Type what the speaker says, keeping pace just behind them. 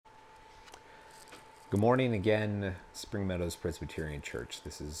Good morning again, Spring Meadows Presbyterian Church.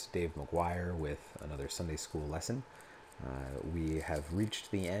 This is Dave McGuire with another Sunday school lesson. We have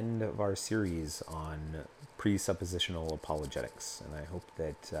reached the end of our series on presuppositional apologetics, and I hope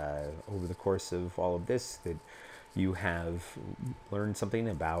that over the course of all of this that you have learned something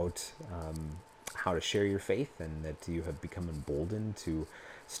about how to share your faith, and that you have become emboldened to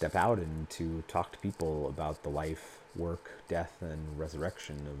step out and to talk to people about the life, work, death, and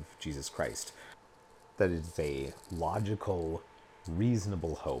resurrection of Jesus Christ. That is a logical,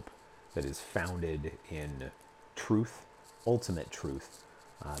 reasonable hope that is founded in truth, ultimate truth,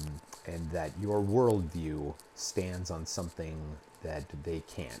 and that your worldview stands on something that they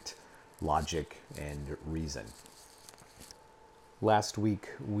can't: logic and reason. Last week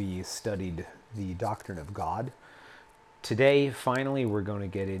we studied the doctrine of God. Today, finally, we're going to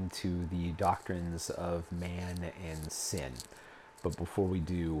get into the doctrines of man and sin. But before we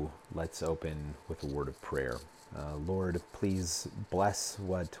do, let's open with a word of prayer. Lord, please bless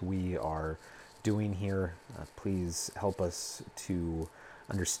what we are doing here. Please help us to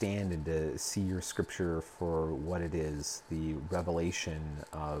understand and to see your scripture for what it is, the revelation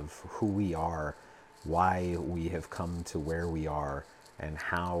of who we are, why we have come to where we are, and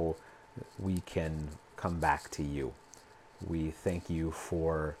how we can come back to you. We thank you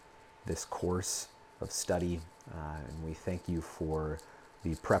for this course of study, and we thank you for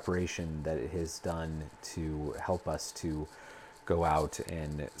the preparation that it has done to help us to go out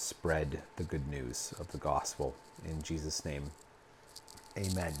and spread the good news of the gospel. In Jesus' name,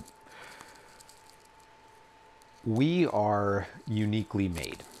 amen. We are uniquely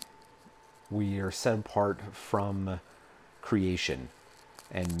made. We are set apart from creation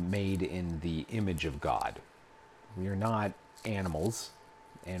and made in the image of God. We are not animals,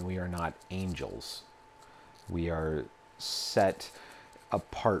 and we are not angels. We are set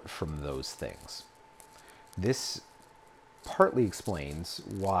apart from those things. This partly explains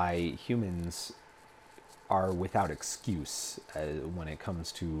why humans are without excuse when it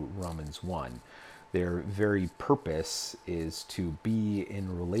comes to Romans 1. Their very purpose is to be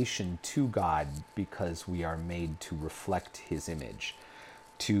in relation to God because we are made to reflect his image.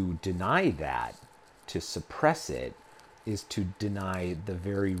 To deny that, to suppress it, is to deny the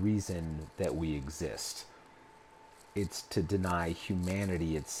very reason that we exist. It's to deny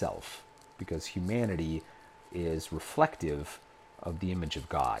humanity itself, because humanity is reflective of the image of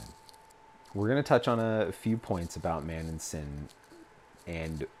God. We're going to touch on a few points about man and sin,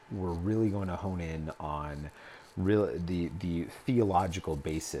 and we're really going to hone in on the theological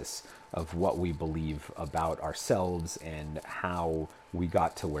basis of what we believe about ourselves and how we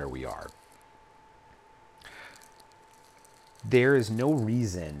got to where we are. There is no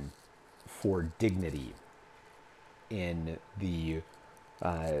reason for dignity in the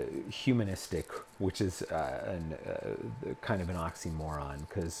humanistic, which is kind of an oxymoron,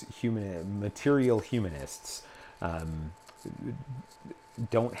 because material humanists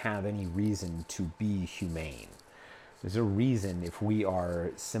don't have any reason to be humane. There's a reason, if we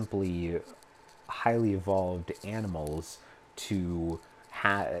are simply highly evolved animals, to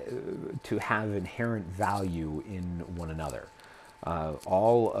have inherent value in one another.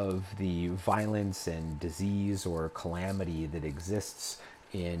 All of the violence and disease or calamity that exists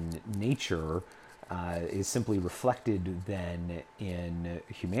in nature is simply reflected then in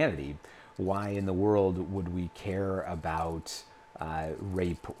humanity. Why in the world would we care about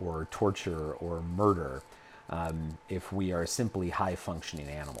rape or torture or murder if we are simply high-functioning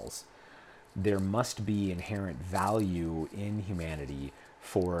animals? There must be inherent value in humanity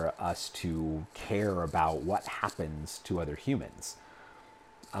for us to care about what happens to other humans.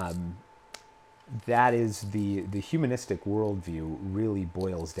 That is the humanistic worldview really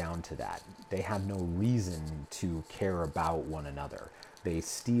boils down to that. They have no reason to care about one another. They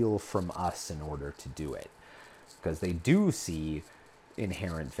steal from us in order to do it, because they do see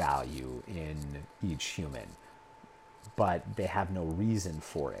inherent value in each human, but they have no reason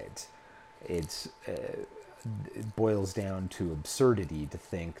for it. It boils down to absurdity to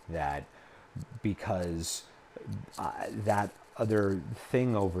think that because that other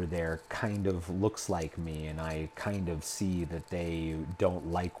thing over there kind of looks like me and I kind of see that they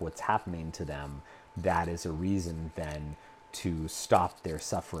don't like what's happening to them, that is a reason then to stop their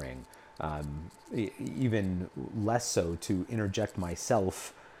suffering. Even less so to interject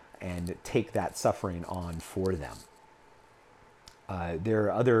myself and take that suffering on for them. There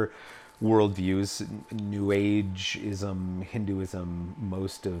are other worldviews, New Ageism, Hinduism,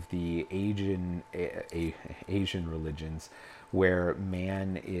 most of the Asian religions, where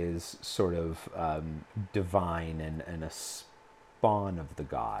man is sort of divine and a spawn of the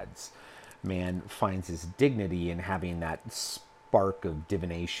gods. Man finds his dignity in having that spark of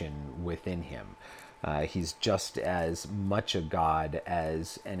divination within him. He's just as much a god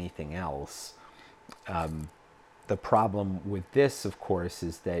as anything else. The problem with this, of course,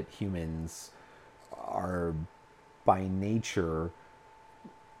 is that humans are by nature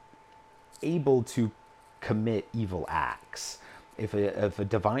able to commit evil acts. If a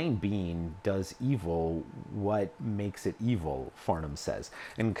divine being does evil, what makes it evil, Farnham says.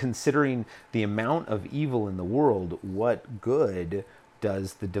 And considering the amount of evil in the world, what good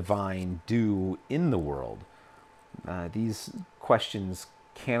does the divine do in the world? These questions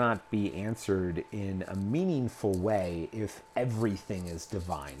cannot be answered in a meaningful way if everything is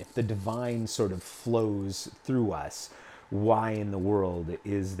divine. If the divine sort of flows through us, why in the world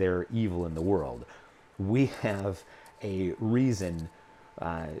is there evil in the world? We have a reason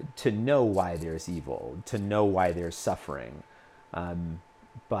to know why there's evil, to know why there's suffering.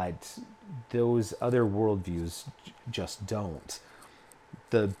 But those other worldviews just don't.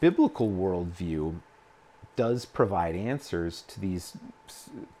 The biblical worldview does provide answers to these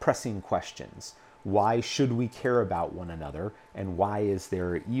pressing questions. Why should we care about one another, and why is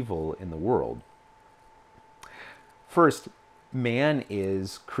there evil in the world? First, man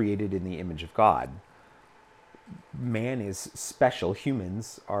is created in the image of God. Man is special.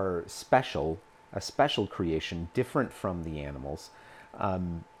 Humans are special, a special creation, different from the animals,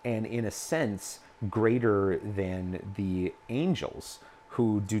 and in a sense, greater than the angels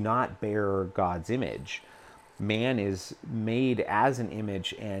who do not bear God's image. Man is made as an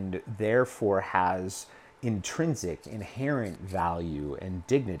image and therefore has intrinsic, inherent value and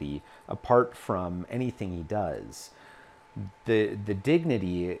dignity apart from anything he does. The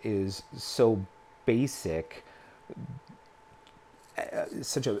dignity is so basic,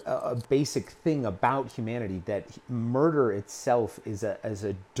 such a basic thing about humanity that murder itself is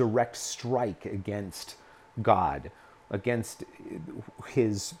a direct strike against God, against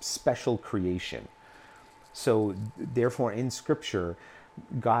his special creation. So therefore, in Scripture,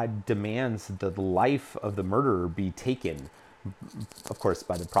 God demands that the life of the murderer be taken, of course,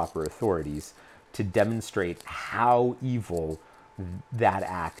 by the proper authorities, to demonstrate how evil that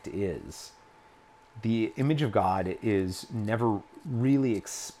act is. The image of God is never really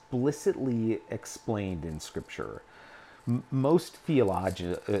explicitly explained in Scripture. Most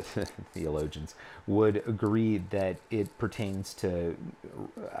theologians would agree that it pertains to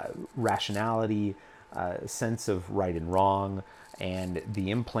rationality, sense of right and wrong, and the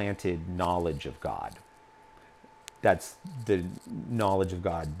implanted knowledge of God. That's the knowledge of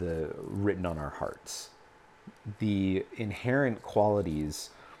God, the written on our hearts. The inherent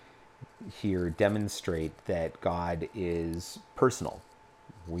qualities here demonstrate that God is personal.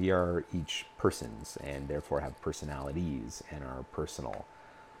 We are each persons and therefore have personalities and are personal.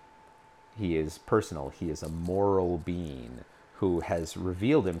 He is personal. He is a moral being who has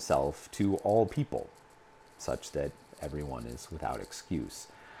revealed himself to all people, such that everyone is without excuse.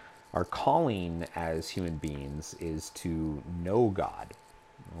 Our calling as human beings is to know God.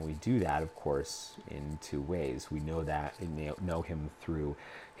 We do that, of course, in two ways. We know him through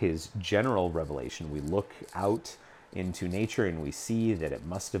his general revelation. We look out into nature and we see that it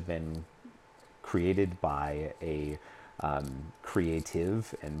must have been created by a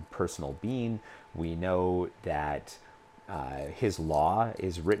creative and personal being. We know that his law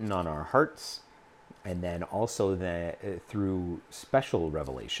is written on our hearts, and then also that through special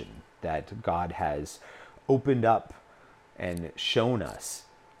revelation that God has opened up and shown us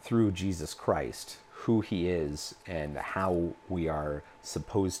through Jesus Christ who he is and how we are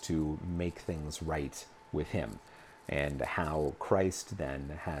supposed to make things right with him, and how Christ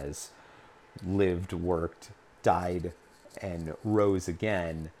then has lived, worked, died, and rose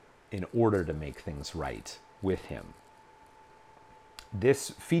again in order to make things right with him. This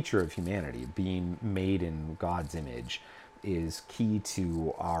feature of humanity, being made in God's image, is key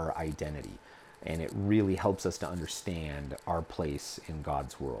to our identity, and it really helps us to understand our place in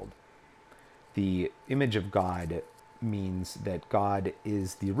God's world. The image of God means that God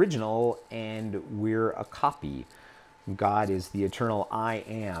is the original and we're a copy. God is the eternal I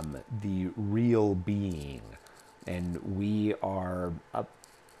am, the real being, and we are a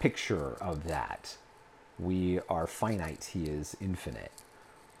picture of that. We are finite, he is infinite.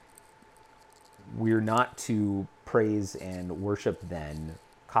 We're not to praise and worship then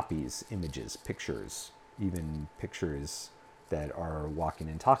copies, images, pictures, even pictures that are walking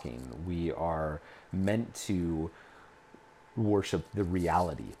and talking. We are meant to worship the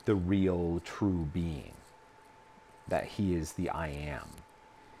reality, the real, true being, that he is the I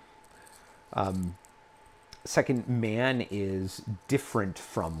am. Second, man is different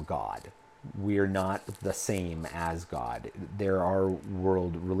from God. We're not the same as God. There are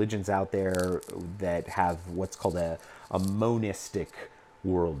world religions out there that have what's called a monistic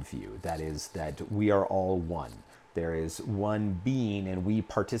worldview. That is, that we are all one. There is one being and we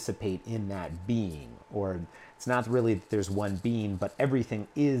participate in that being. Or it's not really that there's one being, but everything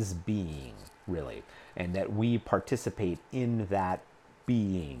is being, really. And that we participate in that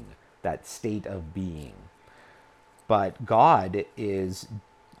being, that state of being. But God is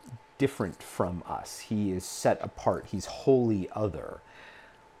different from us. He is set apart. He's wholly other,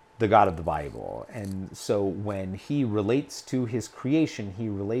 the God of the Bible. And so when he relates to his creation, he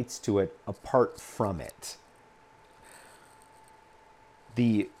relates to it apart from it.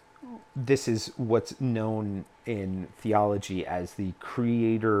 This is what's known in theology as the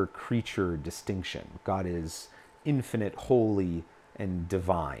creator-creature distinction. God is infinite, holy, and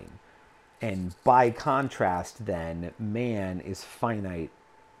divine. And by contrast, then, man is finite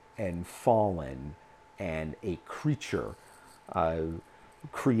and fallen and a creature,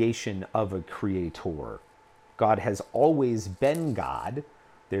 creation of a creator. God has always been God.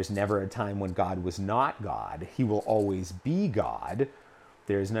 There's never a time when God was not God. He will always be God.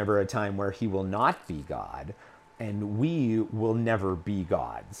 There's never a time where he will not be God. And we will never be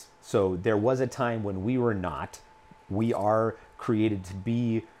gods. So there was a time when we were not. We are created to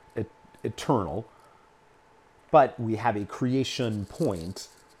be eternal. But we have a creation point,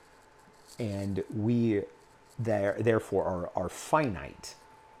 and we therefore are finite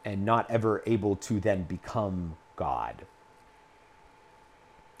and not ever able to then become God.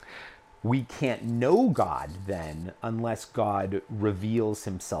 We can't know God then unless God reveals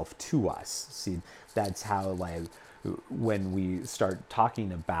himself to us. See, that's how, like, when we start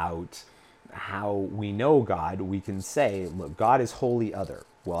talking about how we know God, we can say, look, God is wholly other.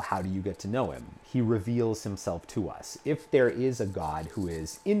 Well, how do you get to know him? He reveals himself to us. If there is a God who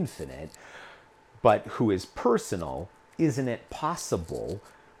is infinite, but who is personal, isn't it possible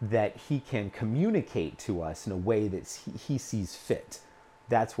that he can communicate to us in a way that he sees fit?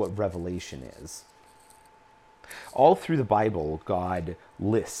 That's what revelation is. All through the Bible, God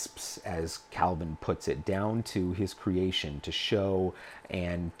lisps, as Calvin puts it, down to his creation to show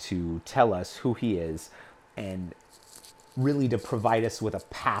and to tell us who he is, and really to provide us with a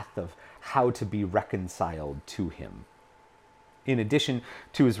path of how to be reconciled to him. In addition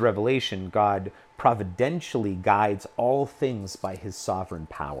to his revelation, God providentially guides all things by his sovereign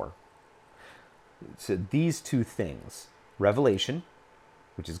power. So these two things, revelation,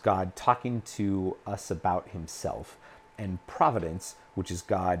 which is God talking to us about himself, and providence, which is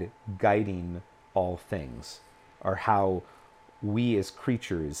God guiding all things, are how we as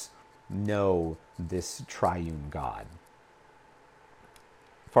creatures know this triune God.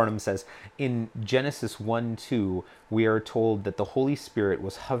 Farnham says, in Genesis 1:2, we are told that the Holy Spirit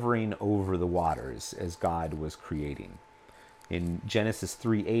was hovering over the waters as God was creating. In Genesis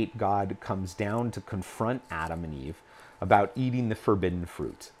 3:8, God comes down to confront Adam and Eve about eating the forbidden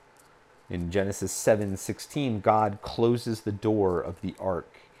fruit. In Genesis 7:16, God closes the door of the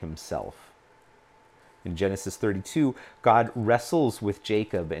ark himself. In Genesis 32, God wrestles with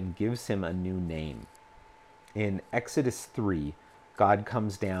Jacob and gives him a new name. In Exodus 3, God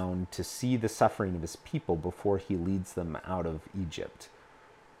comes down to see the suffering of his people before he leads them out of Egypt.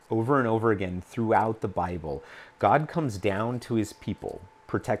 Over and over again throughout the Bible, God comes down to his people,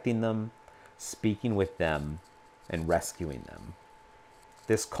 protecting them, speaking with them, and rescuing them.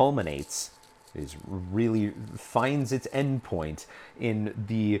 This culminates, finds its endpoint in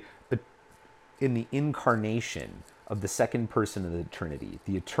the incarnation of the second person of the Trinity,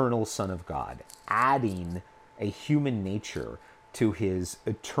 the eternal Son of God, adding a human nature to his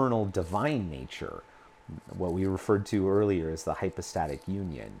eternal divine nature, what we referred to earlier as the hypostatic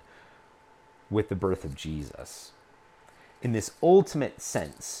union, with the birth of Jesus. In this ultimate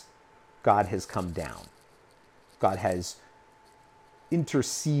sense, God has come down. God has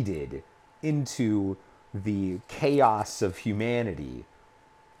interceded into the chaos of humanity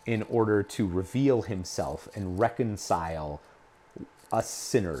in order to reveal himself and reconcile us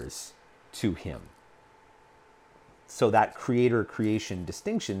sinners to him. So that creator-creation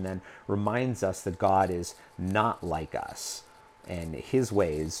distinction then reminds us that God is not like us. And his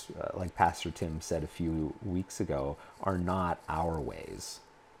ways, like Pastor Tim said a few weeks ago, are not our ways.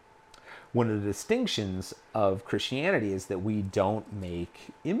 One of the distinctions of Christianity is that we don't make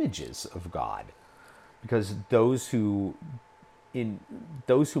images of God, because those who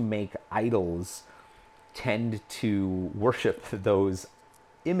make idols tend to worship those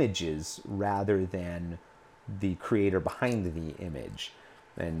images rather than the creator behind the image.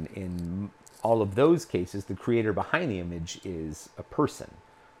 And in all of those cases, the creator behind the image is a person.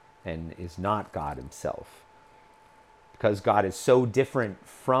 and is not God himself. Because God is so different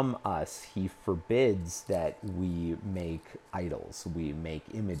from us, he forbids that we make idols, we make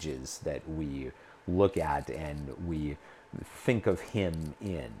images that we look at and we think of him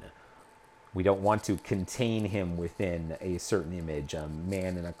in. We don't want to contain him within a certain image, a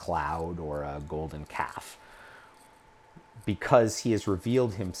man in a cloud or a golden calf. Because he has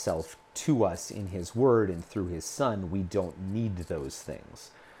revealed himself to us in his word and through his son, we don't need those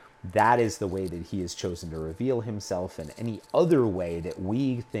things. That is the way that he has chosen to reveal himself, and any other way that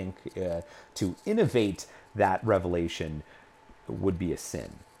we think to innovate that revelation would be a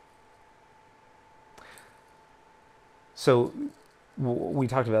sin. So we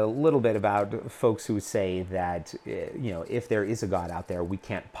talked about a little bit about folks who say that, if there is a God out there, we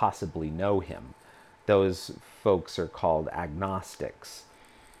can't possibly know him. Those folks are called agnostics.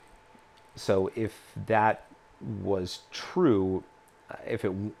 So if that was true,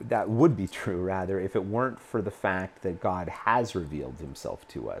 that would be true, rather, if it weren't for the fact that God has revealed himself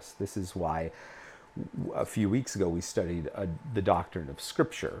to us. This is why a few weeks ago we studied the doctrine of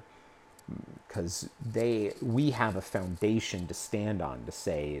Scripture, because we have a foundation to stand on to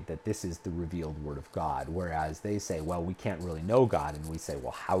say that this is the revealed Word of God, whereas they say, well, we can't really know God, and we say,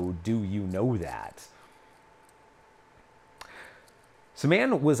 well, how do you know that? So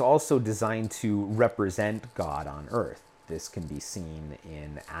man was also designed to represent God on earth. This can be seen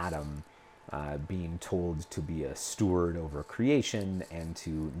in Adam being told to be a steward over creation and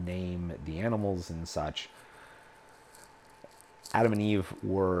to name the animals and such. Adam and Eve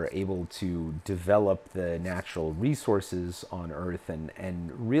were able to develop the natural resources on earth,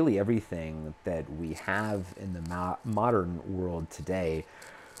 and really everything that we have in the modern world today,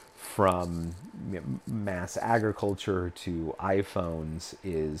 from mass agriculture to iPhones,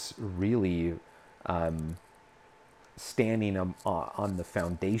 is really standing on the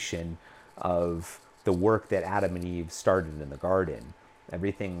foundation of the work that Adam and Eve started in the garden.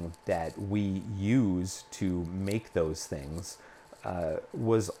 Everything that we use to make those things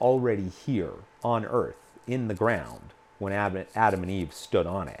was already here on earth, in the ground, when Adam and Eve stood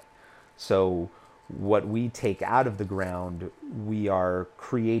on it. So what we take out of the ground, we are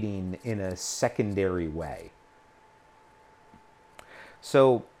creating in a secondary way.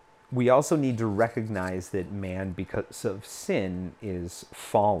 So we also need to recognize that man, because of sin, is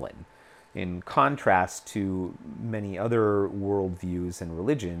fallen. In contrast to many other worldviews and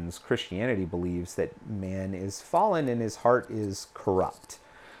religions, Christianity believes that man is fallen and his heart is corrupt.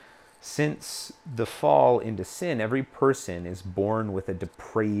 Since the fall into sin, every person is born with a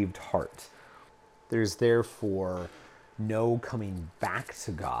depraved heart. There's therefore no coming back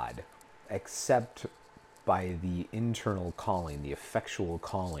to God except by the internal calling, the effectual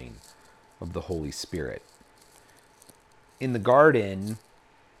calling of the Holy Spirit. In the garden,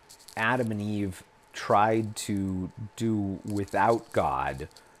 Adam and Eve tried to do without God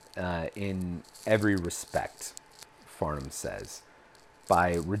in every respect, Farnham says,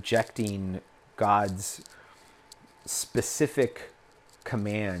 by rejecting God's specific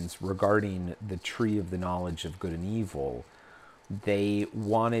commands regarding the tree of the knowledge of good and evil. They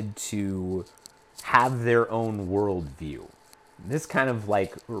wanted to have their own worldview. This kind of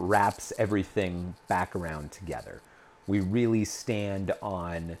like wraps everything back around together. We really stand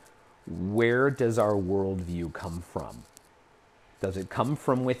on, where does our worldview come from? Does it come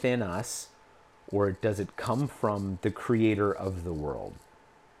from within us, or does it come from the creator of the world?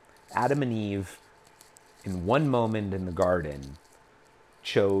 Adam and Eve, in one moment in the garden,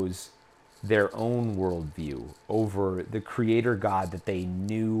 chose their own worldview over the creator God that they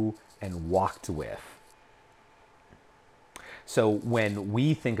knew and walked with. So when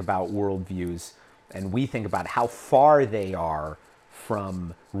we think about worldviews and we think about how far they are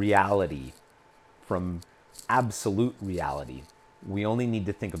from reality, from absolute reality, we only need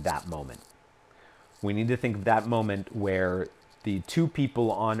to think of that moment. We need to think of that moment where the two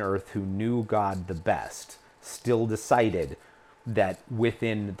people on earth who knew God the best still decided that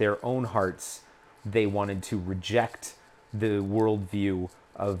within their own hearts they wanted to reject the worldview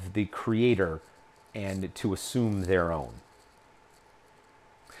of the Creator and to assume their own.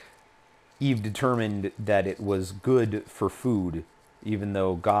 Eve determined that it was good for food, even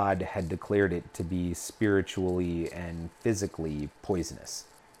though God had declared it to be spiritually and physically poisonous.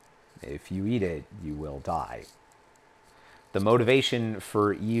 If you eat it, you will die. The motivation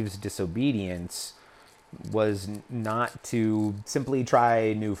for Eve's disobedience was not to simply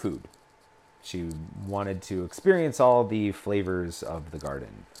try new food. She wanted to experience all the flavors of the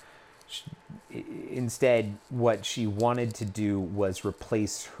garden. Instead, what she wanted to do was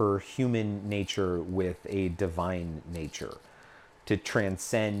replace her human nature with a divine nature. to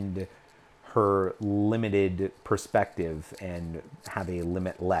transcend her limited perspective and have a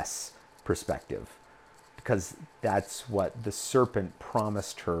limitless perspective, because that's what the serpent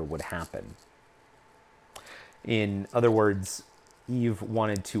promised her would happen. In other words, Eve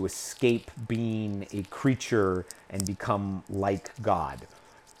wanted to escape being a creature and become like God.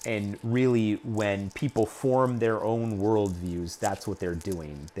 And really, when people form their own worldviews, that's what they're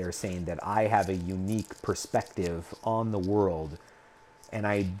doing. They're saying that I have a unique perspective on the world, and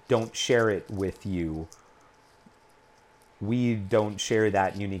I don't share it with you. We don't share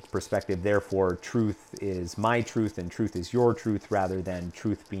that unique perspective. Therefore, truth is my truth and truth is your truth, rather than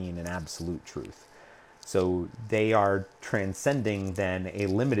truth being an absolute truth. So they are transcending then a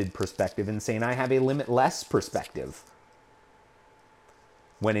limited perspective and saying, I have a limitless perspective.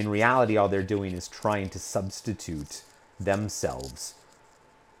 When in reality, all they're doing is trying to substitute themselves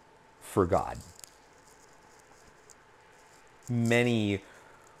for God. Many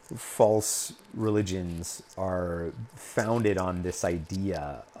false religions are founded on this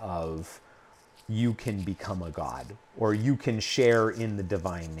idea of you can become a god, or you can share in the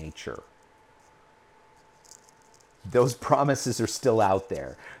divine nature. Those promises are still out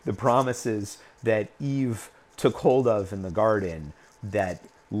there. The promises that Eve took hold of in the garden that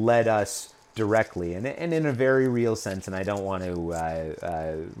led us directly, and in a very real sense, and I don't want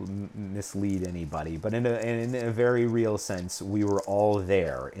to mislead anybody, but in a very real sense, we were all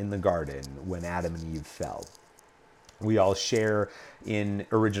there in the garden when Adam and Eve fell. We all share in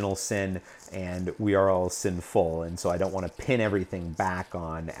original sin, and we are all sinful, and so I don't want to pin everything back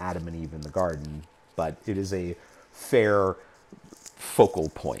on Adam and Eve in the garden, but it is a fair focal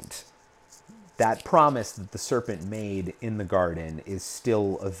point. That promise that the serpent made in the garden is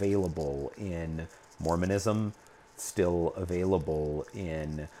still available in Mormonism, still available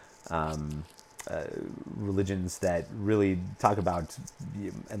in religions that really talk about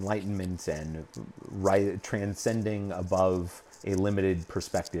enlightenment and transcending above a limited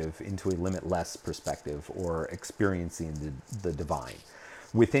perspective into a limitless perspective, or experiencing the divine.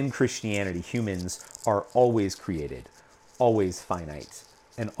 Within Christianity, humans are always created, always finite,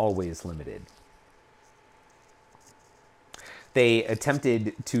 and always limited. They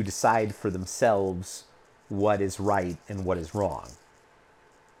attempted to decide for themselves what is right and what is wrong,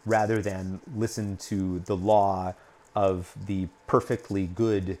 rather than listen to the law of the perfectly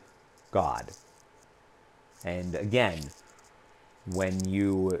good God. And again, when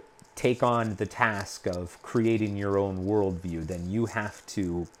you take on the task of creating your own worldview, then you have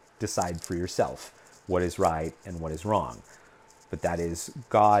to decide for yourself what is right and what is wrong. But that is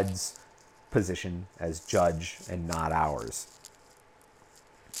God's position as judge and not ours.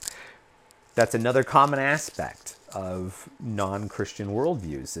 That's another common aspect of non-Christian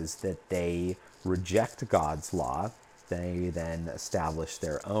worldviews, is that they reject God's law. They then establish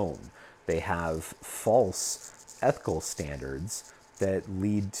their own. They have false ethical standards that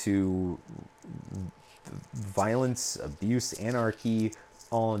lead to violence, abuse, anarchy,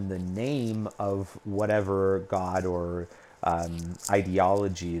 all in the name of whatever God or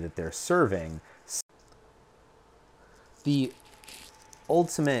ideology that they're serving. The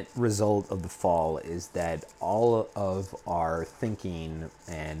ultimate result of the fall is that all of our thinking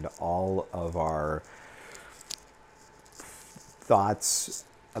and all of our thoughts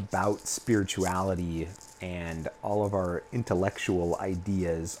about spirituality and all of our intellectual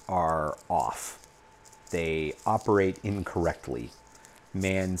ideas are off. They operate incorrectly.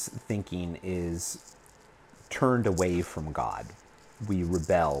 Man's thinking is turned away from God. We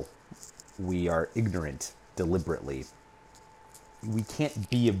rebel. We are ignorant deliberately. We can't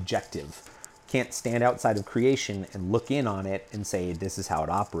be objective. Can't stand outside of creation and look in on it and say this is how it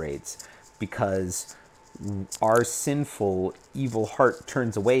operates, because our sinful, evil heart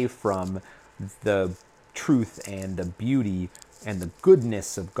turns away from the truth and the beauty and the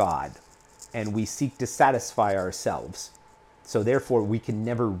goodness of God, and we seek to satisfy ourselves. So therefore, we can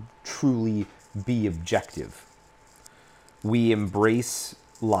never truly be objective. We embrace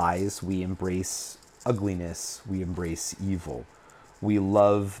lies, we embrace ugliness, we embrace evil. We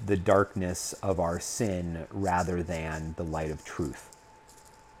love the darkness of our sin rather than the light of truth.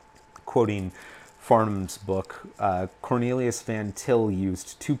 Quoting Farnham's book, Cornelius Van Til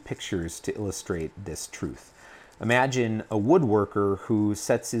used two pictures to illustrate this truth. Imagine a woodworker who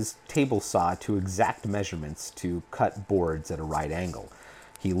sets his table saw to exact measurements to cut boards at a right angle.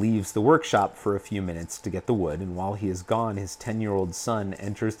 He leaves the workshop for a few minutes to get the wood, and while he is gone, his 10-year-old son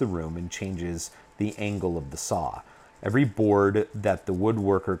enters the room and changes the angle of the saw. Every board that the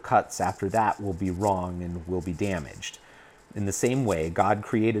woodworker cuts after that will be wrong and will be damaged. In the same way, God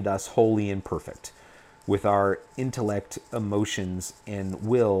created us holy and perfect. with our intellect, emotions, and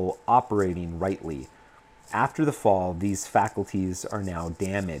will operating rightly. After the fall, these faculties are now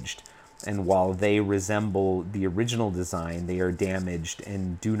damaged, and while they resemble the original design, they are damaged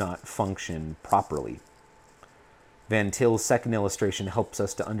and do not function properly. Van Til's second illustration helps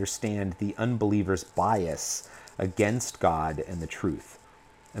us to understand the unbeliever's bias against God and the truth.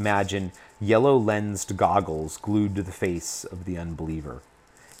 Imagine yellow-lensed goggles glued to the face of the unbeliever.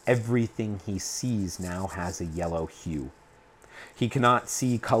 Everything he sees now has a yellow hue. He cannot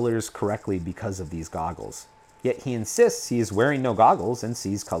see colors correctly because of these goggles. Yet he insists he is wearing no goggles and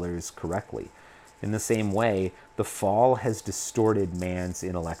sees colors correctly. In the same way, the fall has distorted man's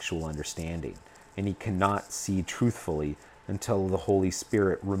intellectual understanding, and he cannot see truthfully until the Holy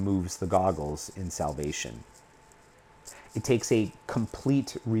Spirit removes the goggles in salvation. It takes a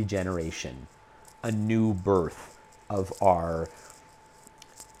complete regeneration, a new birth of our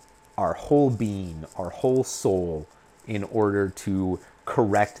whole being, our whole soul, in order to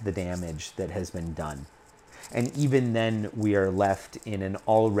correct the damage that has been done. And even then, we are left in an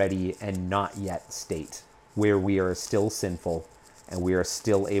already and not yet state where we are still sinful and we are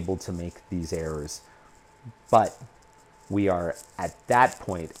still able to make these errors. But we are at that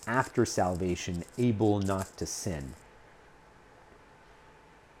point, after salvation, able not to sin.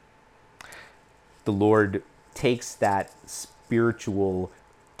 The Lord takes that spiritual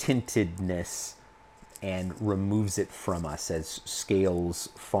tintedness and removes it from us as scales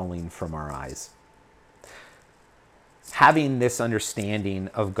falling from our eyes. Having this understanding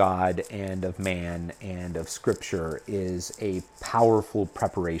of God and of man and of Scripture is a powerful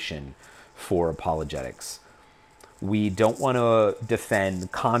preparation for apologetics. We don't want to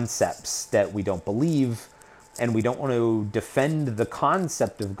defend concepts that we don't believe, and we don't want to defend the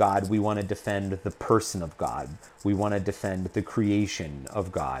concept of God. We want to defend the person of God. We want to defend the creation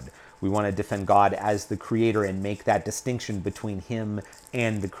of God. We want to defend God as the creator and make that distinction between him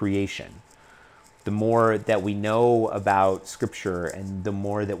and the creation. The more that we know about Scripture and the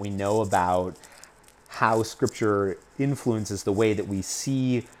more that we know about how Scripture influences the way that we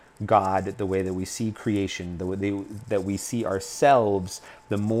see God, the way that we see creation, the way that we see ourselves,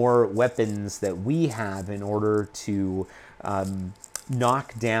 the more weapons that we have in order to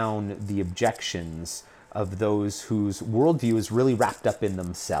knock down the objections of those whose worldview is really wrapped up in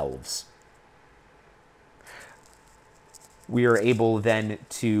themselves. We are able then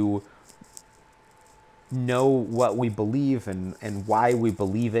to know what we believe and why we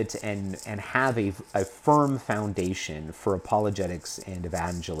believe it, and have a firm foundation for apologetics and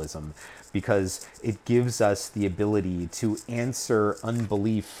evangelism, because it gives us the ability to answer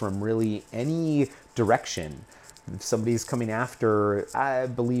unbelief from really any direction. If somebody's coming after, I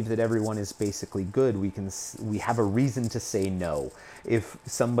believe that everyone is basically good, we have a reason to say no. If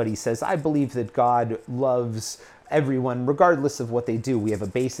somebody says, I believe that God loves everyone regardless of what they do, we have a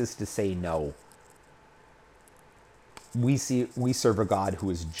basis to say no. We serve a God who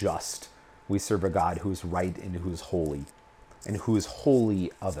is just. We serve a God who is right and who is holy, and who is wholly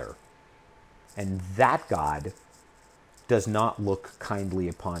other. And that God does not look kindly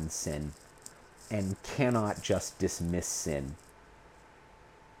upon sin and cannot just dismiss sin.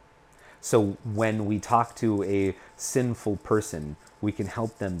 So when we talk to a sinful person, we can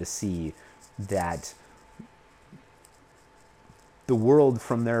help them to see that the world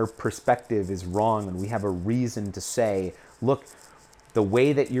from their perspective is wrong, and we have a reason to say, look, the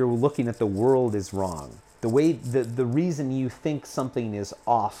way that you're looking at the world is wrong. The reason you think something is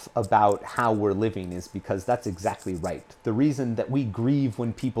off about how we're living is because that's exactly right. The reason that we grieve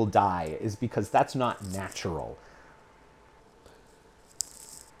when people die is because that's not natural.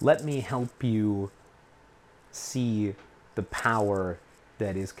 Let me help you see the power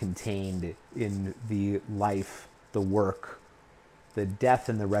that is contained in the life, the work, the death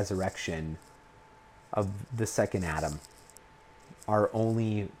and the resurrection of the second Adam, our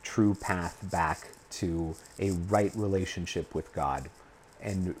only true path back to a right relationship with God,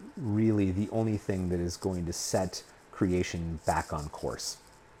 and really the only thing that is going to set creation back on course.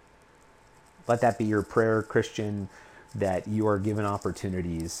 Let that be your prayer, Christian, that you are given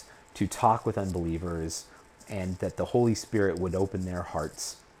opportunities to talk with unbelievers and that the Holy Spirit would open their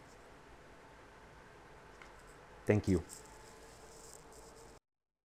hearts. Thank you.